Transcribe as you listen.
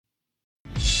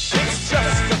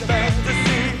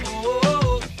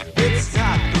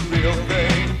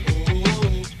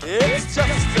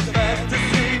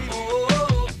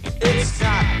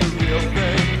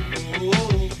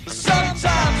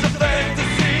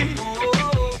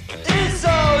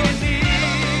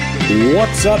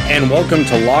What's up, and welcome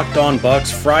to Locked On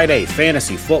Bucs Friday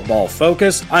Fantasy Football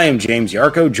Focus. I am James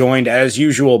Yarko, joined as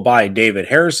usual by David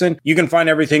Harrison. You can find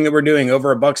everything that we're doing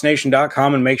over at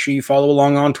BucsNation.com, and make sure you follow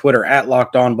along on Twitter at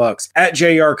Locked On Bucs, at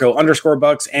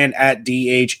JYarko_Bucs, and at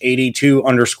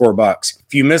DH82_Bucs.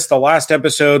 If you missed the last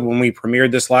episode when we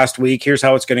premiered this last week, here's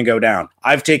how it's going to go down.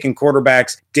 I've taken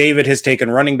quarterbacks, David has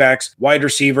taken running backs, wide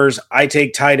receivers, I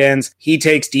take tight ends, he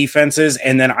takes defenses,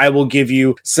 and then I will give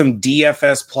you some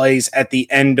DFS plays at the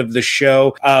end of the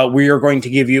show. We are going to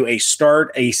give you a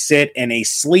start, a sit, and a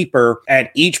sleeper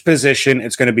at each position.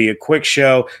 It's going to be a quick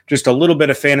show, just a little bit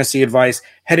of fantasy advice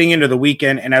heading into the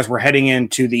weekend, and as we're heading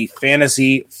into the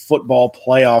fantasy football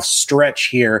playoff stretch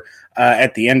here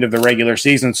at the end of the regular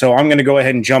season. So I'm going to go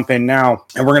ahead and jump in now,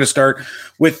 and we're going to start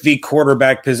with the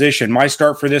quarterback position. My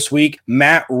start for this week,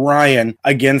 Matt Ryan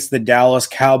against the Dallas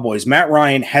Cowboys. Matt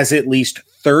Ryan has at least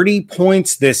 30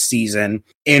 points this season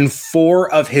in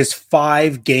 4 of his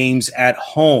 5 games at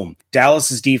home.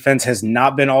 Dallas's defense has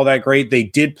not been all that great. They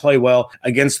did play well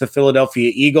against the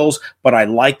Philadelphia Eagles, but I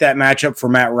like that matchup for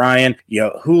Matt Ryan.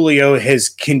 Julio has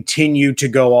continued to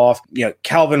go off.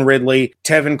 Calvin Ridley,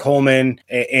 Tevin Coleman,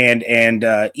 and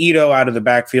Ito out of the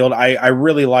backfield. I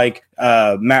really like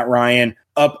Matt Ryan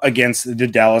up against the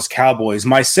Dallas Cowboys.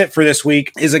 My sit for this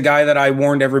week is a guy that I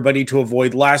warned everybody to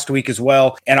avoid last week as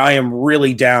well, and I am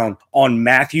really down on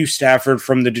Matthew Stafford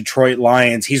from the Detroit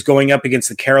Lions. He's going up against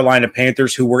the Carolina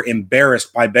Panthers, who were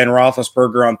embarrassed by Ben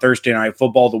Roethlisberger on Thursday Night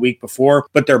Football the week before,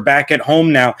 but they're back at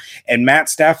home now, and Matt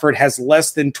Stafford has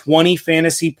less than 20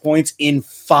 fantasy points in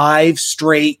 5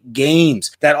 straight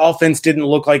games. That offense didn't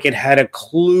look like it had a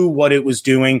clue what it was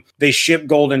doing. They shipped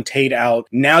Golden Tate out.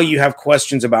 Now you have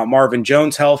questions about Marvin Jones'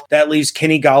 health. That leaves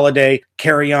Kenny Golladay,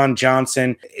 Kerryon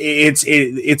Johnson.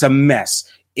 It's a mess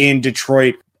in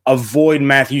Detroit. Avoid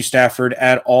Matthew Stafford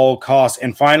at all costs.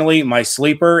 And finally, my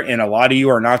sleeper, and a lot of you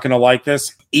are not going to like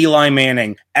this, Eli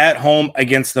Manning at home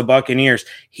against the Buccaneers.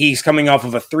 He's coming off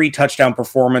of a 3-touchdown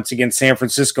performance against San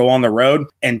Francisco on the road,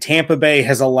 and Tampa Bay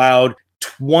has allowed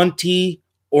 20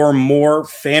 or more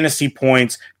fantasy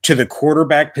points to the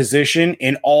quarterback position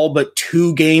in all but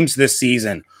 2 games this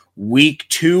season. Week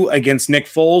 2 against Nick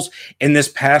Foles, and this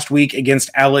past week against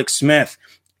Alex Smith.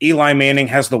 Eli Manning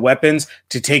has the weapons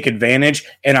to take advantage,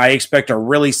 and I expect a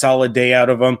really solid day out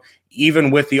of him. Even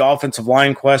with the offensive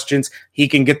line questions, he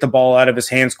can get the ball out of his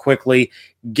hands quickly,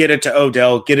 get it to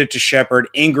Odell, get it to Shepard.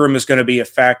 Ingram is going to be a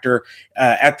factor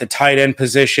at the tight end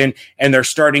position, and they're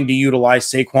starting to utilize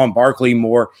Saquon Barkley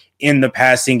more in the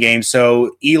passing game.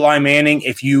 So Eli Manning,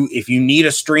 if you need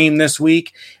a stream this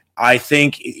week, I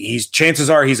think chances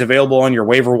are he's available on your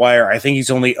waiver wire. I think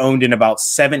he's only owned in about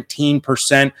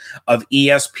 17% of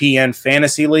ESPN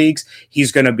fantasy leagues.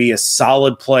 He's going to be a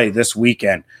solid play this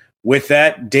weekend. With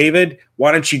that, David,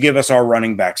 why don't you give us our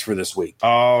running backs for this week?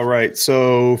 All right.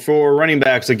 So for running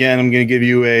backs, again, I'm going to give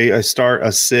you a start,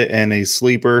 a sit, and a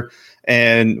sleeper.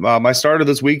 And my starter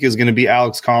this week is going to be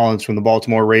Alex Collins from the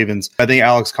Baltimore Ravens. I think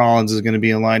Alex Collins is going to be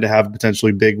in line to have a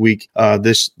potentially big week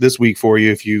this week for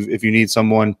you if you need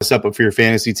someone to step up for your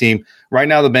fantasy team. Right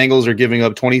now, the Bengals are giving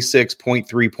up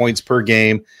 26.3 points per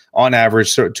game on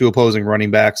average to opposing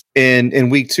running backs. In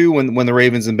week 2, when the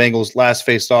Ravens and Bengals last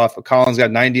faced off, Collins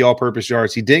got 90 all-purpose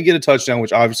yards. He didn't get a touchdown,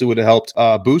 which obviously would have helped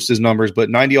boost his numbers,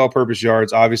 but 90 all-purpose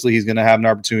yards. Obviously, he's going to have an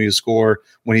opportunity to score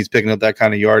when he's picking up that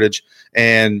kind of yardage.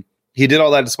 And he did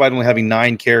all that despite only having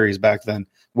 9 carries back then.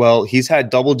 Well, he's had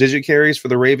double-digit carries for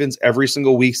the Ravens every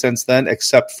single week since then,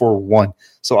 except for 1.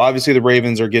 So obviously the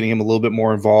Ravens are getting him a little bit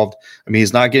more involved. I mean,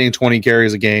 he's not getting 20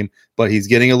 carries a game, but he's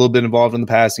getting a little bit involved in the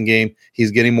passing game.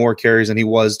 He's getting more carries than he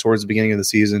was towards the beginning of the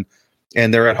season,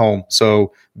 and they're at home.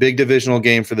 So big divisional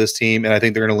game for this team, and I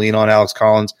think they're going to lean on Alex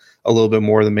Collins a little bit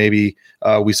more than maybe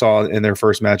we saw in their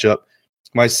first matchup.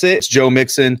 My sit is Joe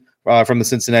Mixon from the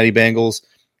Cincinnati Bengals.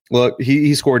 Look,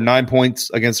 he scored 9 points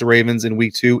against the Ravens in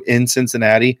week 2 in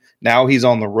Cincinnati. Now he's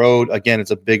on the road. Again,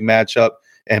 it's a big matchup,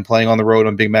 and playing on the road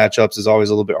on big matchups is always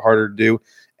a little bit harder to do.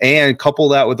 And couple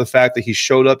that with the fact that he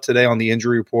showed up today on the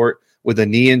injury report with a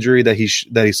knee injury that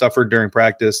he suffered during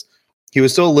practice. He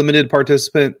was still a limited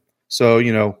participant,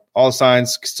 so all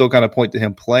signs still kind of point to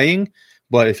him playing.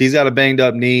 But if he's got a banged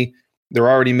up knee, they're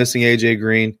already missing AJ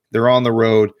Green. They're on the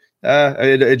road.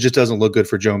 It just doesn't look good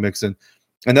for Joe Mixon.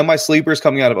 And then my sleepers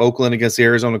coming out of Oakland against the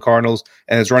Arizona Cardinals,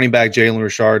 and it's running back Jalen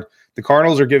Richard. The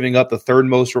Cardinals are giving up the 3rd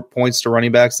most points to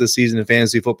running backs this season in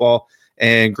fantasy football.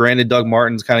 And granted, Doug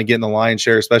Martin's kind of getting the lion's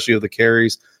share, especially of the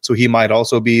carries. So he might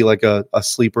also be like a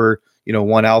sleeper,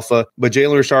 1 alpha. But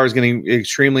Jalen Richard is getting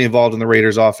extremely involved in the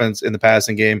Raiders offense in the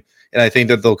passing game. And I think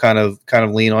that they'll kind of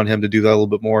lean on him to do that a little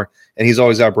bit more. And he's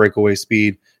always got breakaway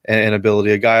speed and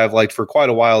ability. A guy I've liked for quite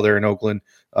a while there in Oakland.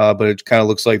 But it kind of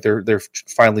looks like they're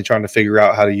finally trying to figure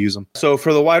out how to use them. So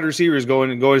for the wide receivers,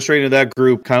 going straight into that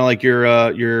group, kind of like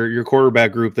your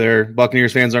quarterback group there.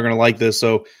 Buccaneers fans aren't going to like this,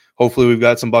 so hopefully we've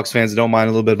got some Bucs fans that don't mind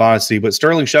a little bit of honesty. But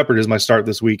Sterling Shepard is my start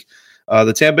this week.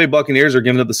 The Tampa Bay Buccaneers are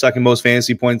giving up the second most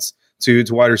fantasy points to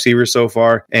wide receivers so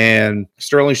far, and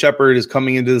Sterling Shepard is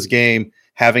coming into this game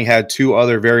having had two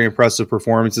other very impressive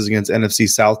performances against NFC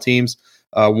South teams.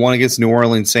 One against New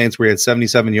Orleans Saints where he had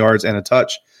 77 yards and a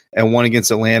touch, and one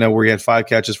against Atlanta where he had 5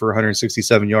 catches for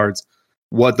 167 yards.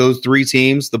 What those three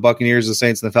teams, the Buccaneers, the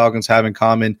Saints, and the Falcons, have in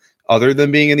common, other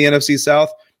than being in the NFC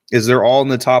South, is they're all in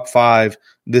the top 5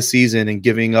 this season and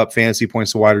giving up fantasy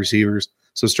points to wide receivers.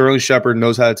 So Sterling Shepard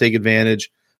knows how to take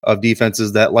advantage of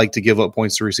defenses that like to give up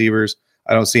points to receivers.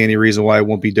 I don't see any reason why it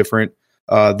won't be different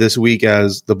this week,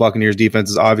 as the Buccaneers defense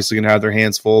is obviously going to have their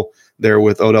hands full there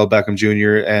with Odell Beckham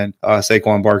Jr. and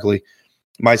Saquon Barkley.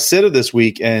 My sit of this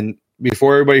week, and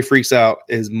before everybody freaks out,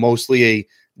 is mostly a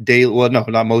daily. Well, no,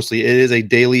 not mostly. It is a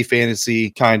daily fantasy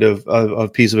kind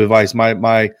of piece of advice.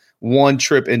 My one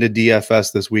trip into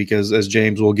DFS this week, as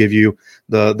James will give you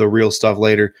the real stuff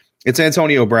later. It's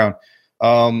Antonio Brown.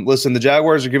 Listen, the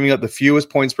Jaguars are giving up the fewest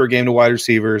points per game to wide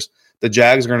receivers. The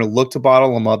Jags are going to look to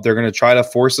bottle them up. They're going to try to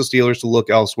force the Steelers to look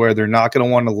elsewhere. They're not going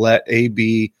to want to let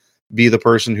AB be the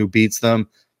person who beats them.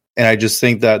 And I just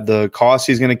think that the cost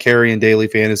he's going to carry in daily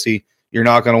fantasy, you're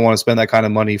not going to want to spend that kind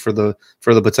of money for the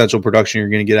potential production you're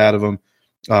going to get out of him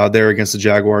there against the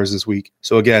Jaguars this week.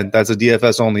 So again, that's a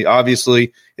DFS only.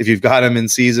 Obviously, if you've got him in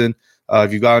season,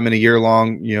 if you've got him in a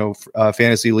year-long,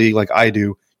 fantasy league like I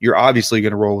do, you're obviously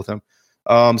going to roll with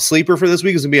him. Sleeper for this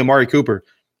week is going to be Amari Cooper.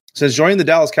 Since joining the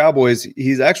Dallas Cowboys,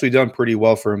 he's actually done pretty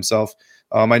well for himself.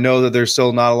 I know that there's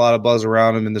still not a lot of buzz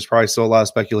around him, and there's probably still a lot of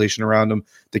speculation around him.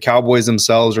 The Cowboys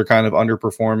themselves are kind of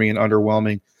underperforming and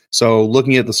underwhelming. So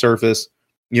looking at the surface,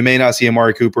 you may not see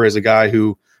Amari Cooper as a guy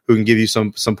who can give you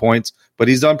some points, but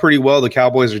he's done pretty well. The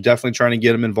Cowboys are definitely trying to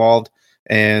get him involved,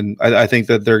 and I think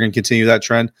that they're going to continue that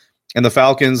trend. And the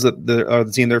Falcons,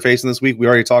 the team they're facing this week, we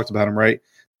already talked about them, right?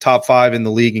 Top 5 in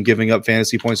the league and giving up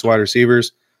fantasy points to wide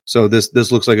receivers. So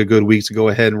this looks like a good week to go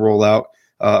ahead and roll out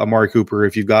Amari Cooper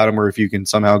if you've got him or if you can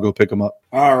somehow go pick him up.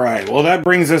 All right. Well, that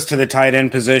brings us to the tight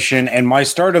end position. And my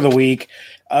start of the week,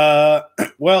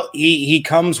 he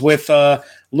comes with a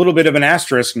little bit of an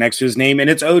asterisk next to his name, and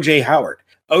it's O.J. Howard.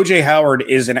 O.J. Howard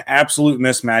is an absolute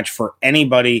mismatch for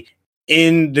anybody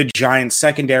in the Giants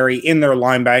secondary, in their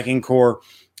linebacking core.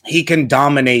 He can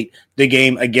dominate the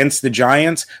game against the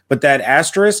Giants, but that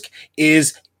asterisk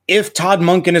is if Todd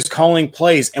Monken is calling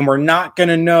plays, and we're not going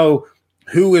to know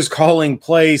who is calling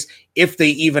plays if they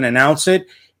even announce it.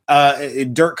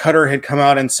 Dirk Cutter had come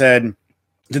out and said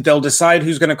that they'll decide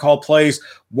who's going to call plays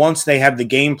once they have the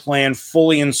game plan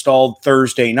fully installed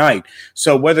Thursday night.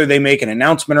 So whether they make an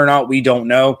announcement or not, we don't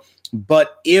know.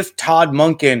 But if Todd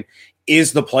Monken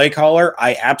is the play caller,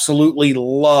 I absolutely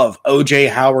love O.J.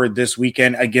 Howard this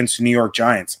weekend against the New York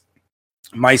Giants.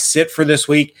 My sit for this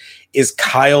week is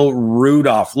Kyle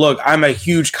Rudolph. Look, I'm a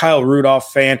huge Kyle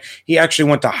Rudolph fan. He actually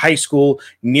went to high school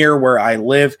near where I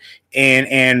live,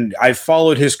 and I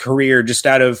followed his career just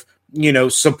out of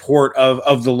support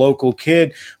of the local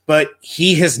kid, but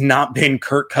he has not been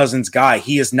Kirk Cousins' guy.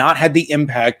 He has not had the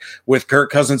impact with Kirk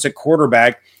Cousins at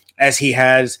quarterback as he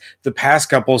has the past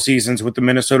couple seasons with the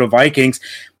Minnesota Vikings.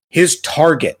 His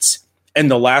targets in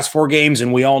the last 4 games,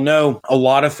 and we all know a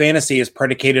lot of fantasy is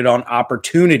predicated on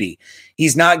opportunity.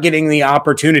 He's not getting the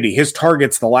opportunity. His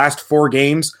targets the last 4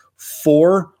 games,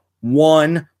 4,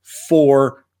 1,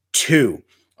 4, 2.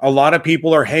 A lot of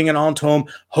people are hanging on to him,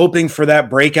 hoping for that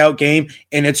breakout game,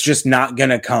 and it's just not going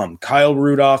to come. Kyle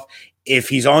Rudolph, if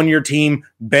he's on your team,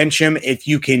 bench him. If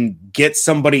you can get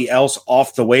somebody else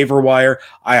off the waiver wire,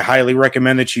 I highly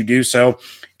recommend that you do so.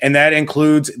 And that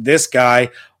includes this guy,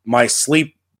 my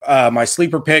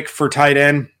sleeper pick for tight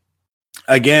end.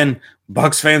 Again,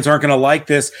 Bucs fans aren't going to like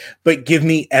this, but give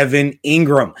me Evan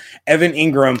Ingram. Evan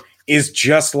Ingram is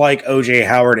just like O.J.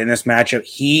 Howard in this matchup.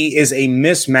 He is a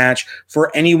mismatch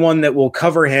for anyone that will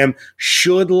cover him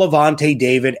should Levante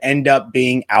David end up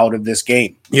being out of this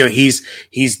game.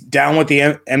 He's down with the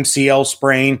MCL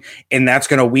sprain, and that's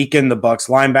going to weaken the Bucs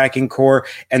linebacking core,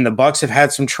 and the Bucs have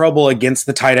had some trouble against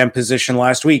the tight end position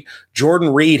last week.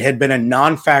 Jordan Reed had been a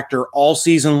non-factor all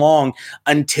season long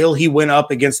until he went up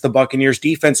against the Buccaneers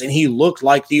defense, and he looked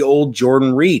like the old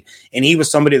Jordan Reed, and he was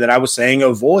somebody that I was saying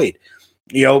avoid.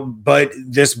 But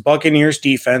this Buccaneers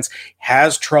defense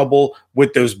has trouble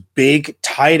with those big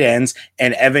tight ends,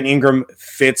 and Evan Ingram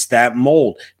fits that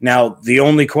mold. Now, the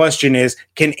only question is,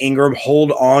 can Ingram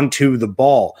hold on to the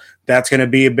ball? That's going to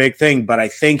be a big thing, but I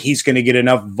think he's going to get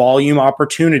enough volume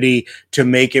opportunity to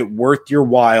make it worth your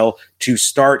while to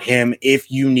start him if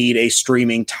you need a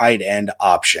streaming tight end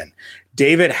option.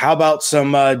 David, how about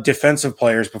some defensive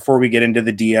players before we get into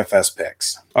the DFS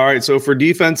picks? All right, so for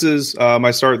defenses,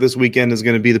 my start this weekend is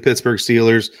going to be the Pittsburgh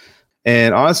Steelers.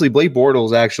 And honestly, Blake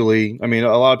Bortles actually, a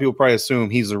lot of people probably assume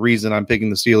he's the reason I'm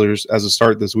picking the Steelers as a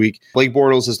start this week. Blake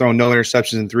Bortles has thrown no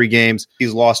interceptions in 3 games.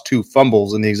 He's lost 2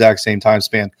 fumbles in the exact same time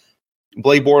span.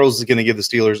 Blake Bortles is going to give the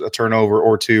Steelers a turnover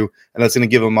or 2, and that's going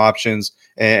to give them options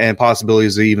and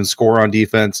possibilities to even score on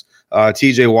defense.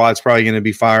 TJ Watt's probably going to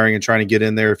be firing and trying to get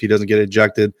in there if he doesn't get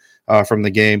ejected from the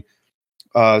game.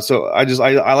 So I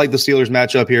like the Steelers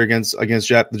matchup here against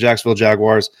the Jacksonville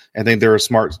Jaguars, and think they're a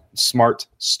smart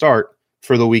start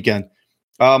for the weekend.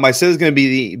 My sit is going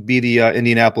to be the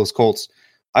Indianapolis Colts.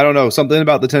 I don't know, something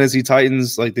about the Tennessee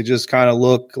Titans, like they just kind of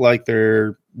look like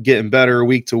they're getting better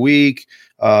week to week.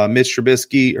 Marcus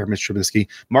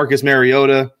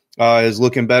Mariota is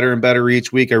looking better and better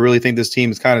each week. I really think this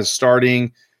team is kind of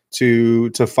starting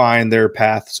to find their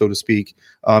path, so to speak.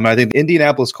 I think the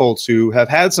Indianapolis Colts, who have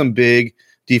had some big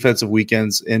defensive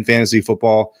weekends in fantasy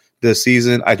football this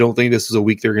season, I don't think this is a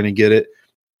week they're going to get it.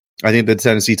 I think the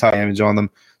Tennessee tie damage on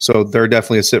them, so they're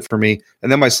definitely a sit for me.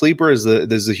 And then my sleeper is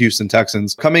the Houston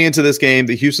Texans. Coming into this game,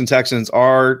 the Houston Texans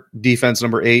are defense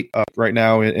number 8 right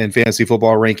now in fantasy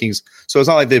football rankings, so it's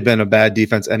not like they've been a bad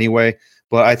defense anyway.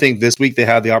 But I think this week they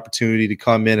have the opportunity to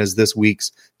come in as this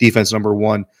week's defense number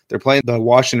 1. They're playing the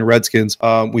Washington Redskins.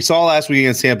 We saw last week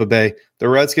against Tampa Bay, the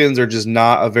Redskins are just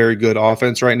not a very good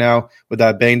offense right now with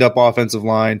that banged-up offensive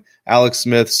line. Alex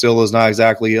Smith still is not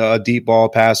exactly a deep ball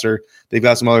passer. They've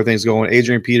got some other things going.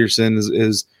 Adrian Peterson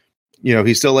is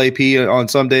he's still AP on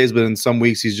some days, but in some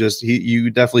weeks you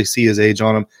definitely see his age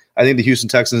on him. I think the Houston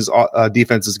Texans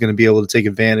defense is going to be able to take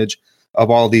advantage of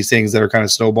all of these things that are kind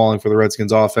of snowballing for the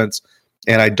Redskins offense.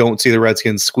 And I don't see the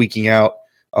Redskins squeaking out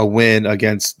a win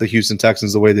against the Houston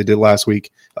Texans the way they did last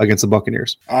week against the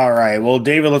Buccaneers. All right. Well,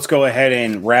 David, let's go ahead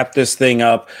and wrap this thing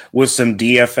up with some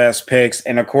DFS picks.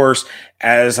 And of course,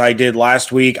 as I did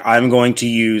last week, I'm going to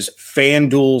use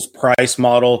FanDuel's price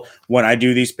model when I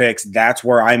do these picks. That's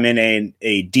where I'm in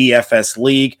a DFS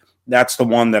league. That's the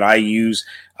one that I use.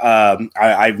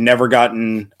 I've never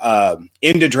gotten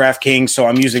into DraftKings, so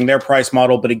I'm using their price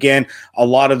model. But again, a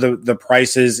lot of the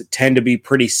prices tend to be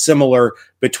pretty similar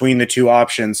between the two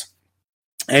options.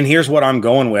 And here's what I'm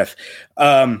going with.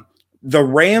 The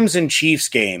Rams and Chiefs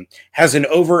game has an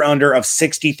over-under of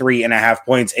 63.5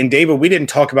 points. And David, we didn't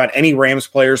talk about any Rams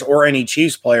players or any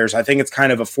Chiefs players. I think it's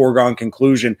kind of a foregone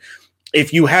conclusion.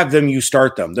 If you have them, you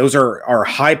start them. Those are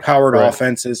high-powered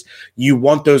offenses. You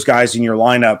want those guys in your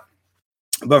lineup.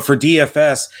 But for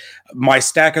DFS, my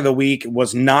stack of the week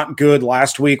was not good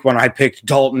last week when I picked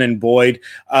Dalton and Boyd.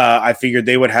 I figured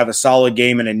they would have a solid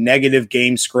game and a negative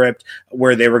game script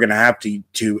where they were going to have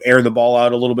to air the ball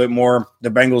out a little bit more. The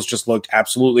Bengals just looked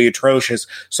absolutely atrocious.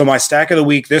 So my stack of the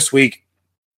week this week,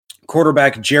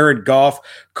 quarterback Jared Goff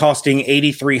costing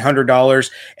 $8,300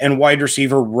 and wide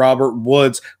receiver Robert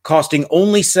Woods costing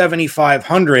only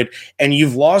 $7,500, and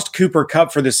you've lost Cooper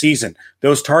Kupp for the season.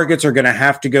 Those targets are going to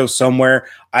have to go somewhere.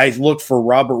 I look for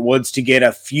Robert Woods to get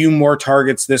a few more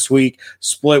targets this week,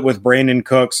 split with Brandon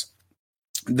Cooks.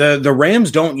 The Rams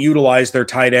don't utilize their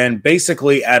tight end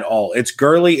basically at all. It's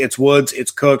Gurley, it's Woods, it's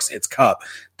Cooks, it's Kupp.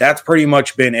 That's pretty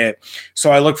much been it.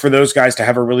 So I look for those guys to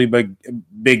have a really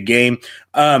big game.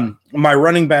 My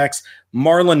running backs,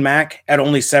 Marlon Mack at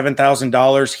only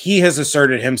 $7,000. He has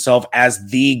asserted himself as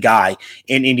the guy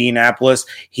in Indianapolis.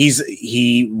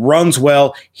 He runs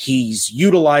well. He's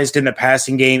utilized in the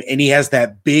passing game, and he has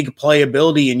that big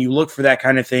playability. And you look for that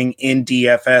kind of thing in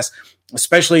DFS,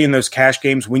 especially in those cash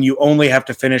games when you only have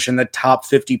to finish in the top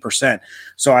 50%.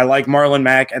 So I like Marlon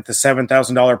Mack at the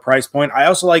 $7,000 price point. I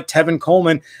also like Tevin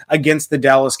Coleman against the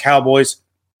Dallas Cowboys.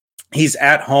 He's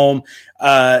at home.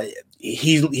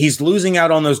 He's losing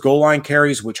out on those goal line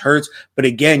carries, which hurts. But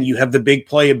again, you have the big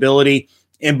playability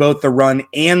in both the run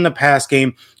and the pass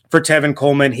game for Tevin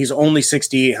Coleman. He's only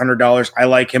 $6,800. I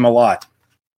like him a lot.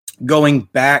 Going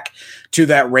back to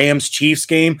that Rams-Chiefs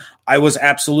game, I was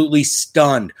absolutely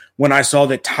stunned when I saw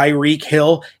that Tyreek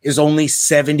Hill is only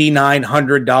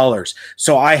 $7,900.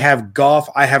 So I have Goff,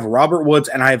 I have Robert Woods,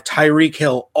 and I have Tyreek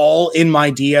Hill all in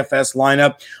my DFS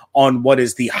lineup on what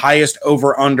is the highest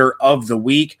over-under of the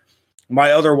week.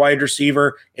 My other wide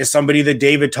receiver is somebody that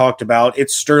David talked about.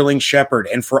 It's Sterling Shepard.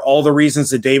 And for all the reasons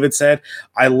that David said,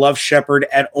 I love Shepard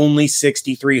at only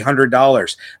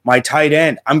 $6,300. My tight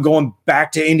end, I'm going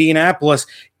back to Indianapolis.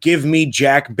 Give me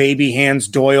Jack Baby Hands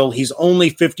Doyle. He's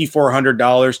only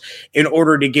 $5,400 in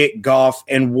order to get Goff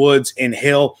and Woods and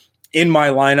Hill in my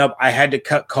lineup. I had to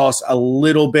cut costs a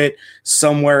little bit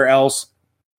somewhere else.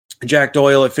 Jack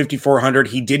Doyle at $5,400.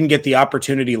 He didn't get the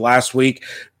opportunity last week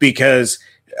because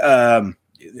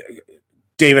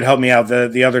David helped me out.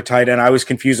 The other tight end, I was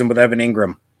confusing with Evan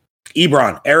Ingram.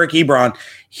 Eric Ebron,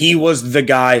 he was the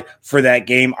guy for that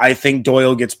game. I think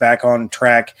Doyle gets back on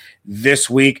track this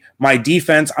week. My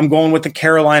defense, I'm going with the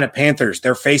Carolina Panthers.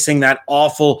 They're facing that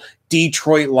awful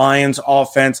Detroit Lions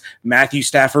offense. Matthew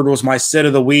Stafford was my sit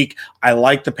of the week. I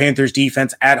like the Panthers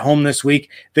defense at home this week.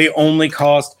 They only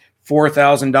cost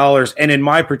 $4,000. And in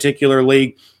my particular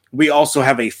league, we also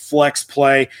have a flex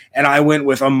play, and I went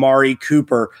with Amari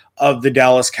Cooper of the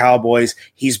Dallas Cowboys.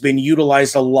 He's been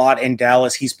utilized a lot in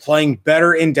Dallas. He's playing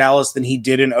better in Dallas than he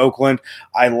did in Oakland.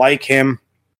 I like him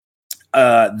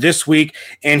this week,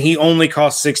 and he only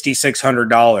cost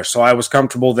 $6,600. So I was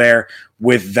comfortable there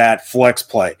with that flex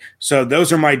play. So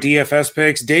those are my DFS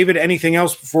picks. David, anything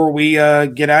else before we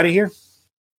get out of here?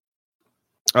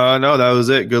 No, that was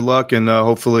it. Good luck, and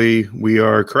hopefully we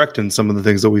are correct in some of the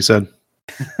things that we said.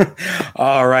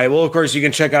 All right. Well, of course, you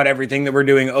can check out everything that we're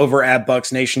doing over at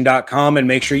BucsNation.com, and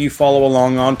make sure you follow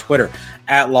along on Twitter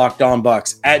at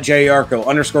LockedOnBucs, at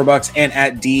JARCO_Bucs, and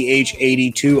at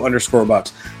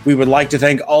DH82_Bucs. We would like to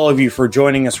thank all of you for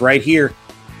joining us right here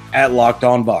at Locked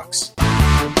On Bucs.